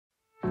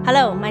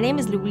Hello, my name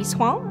is Louise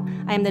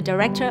Huang. I am the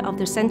director of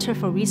the Center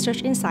for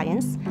Research in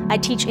Science. I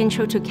teach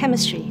Intro to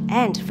Chemistry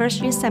and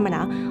first-year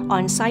seminar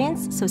on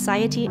science,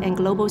 society, and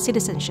global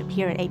citizenship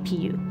here at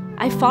APU.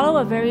 I follow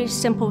a very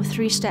simple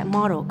three-step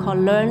model called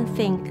Learn,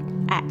 Think,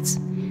 Act.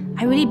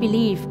 I really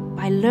believe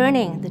by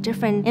learning the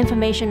different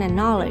information and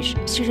knowledge,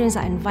 students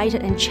are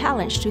invited and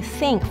challenged to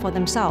think for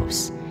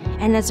themselves.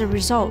 And as a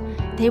result,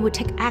 they will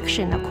take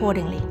action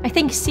accordingly. I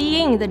think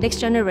seeing the next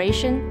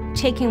generation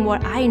taking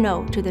what I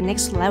know to the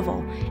next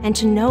level and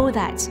to know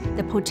that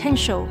the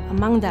potential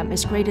among them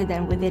is greater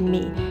than within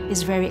me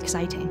is very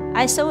exciting.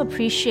 I so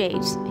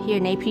appreciate here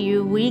in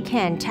APU we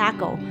can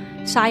tackle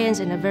science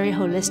in a very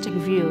holistic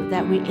view,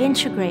 that we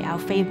integrate our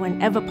faith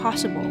whenever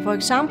possible. For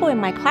example, in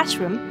my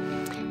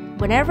classroom,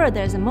 whenever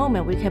there's a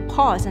moment we can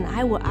pause and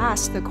I will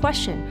ask the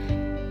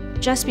question,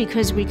 just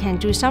because we can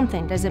do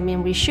something doesn't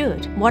mean we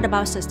should. What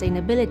about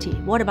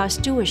sustainability? What about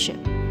stewardship?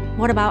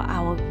 What about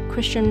our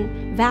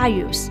Christian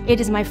values?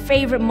 It is my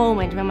favorite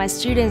moment when my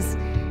students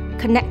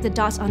connect the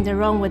dots on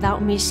their own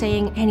without me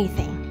saying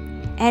anything.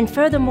 And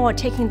furthermore,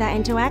 taking that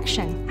into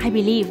action, I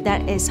believe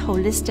that is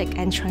holistic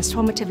and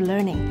transformative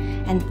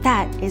learning. And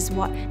that is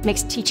what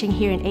makes teaching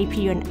here in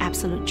APU an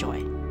absolute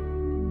joy.